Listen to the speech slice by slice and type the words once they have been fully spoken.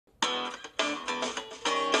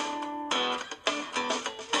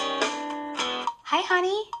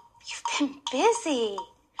honey. You've been busy.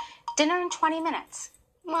 Dinner in 20 minutes.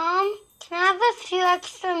 Mom, can I have a few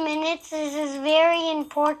extra minutes? This is very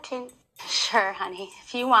important. Sure, honey,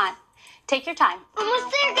 if you want. Take your time. Almost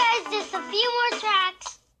there, guys. Just a few more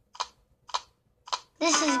tracks.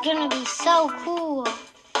 This is gonna be so cool.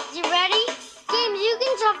 You ready? James, you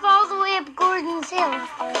can jump all the way up Gordon's Hill.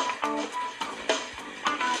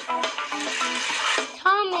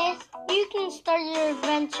 Thomas, you can start your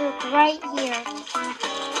adventure right here.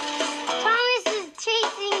 Thomas is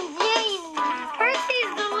chasing James.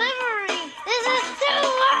 Percy's delivery. This is too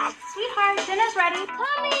much. Sweetheart, dinner's ready.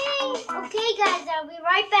 Coming. Okay, guys, I'll be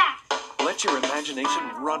right back. Let your imagination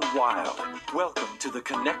run wild. Welcome to the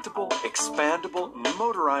connectable, expandable,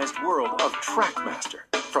 motorized world of Trackmaster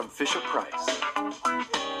from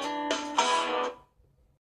Fisher-Price.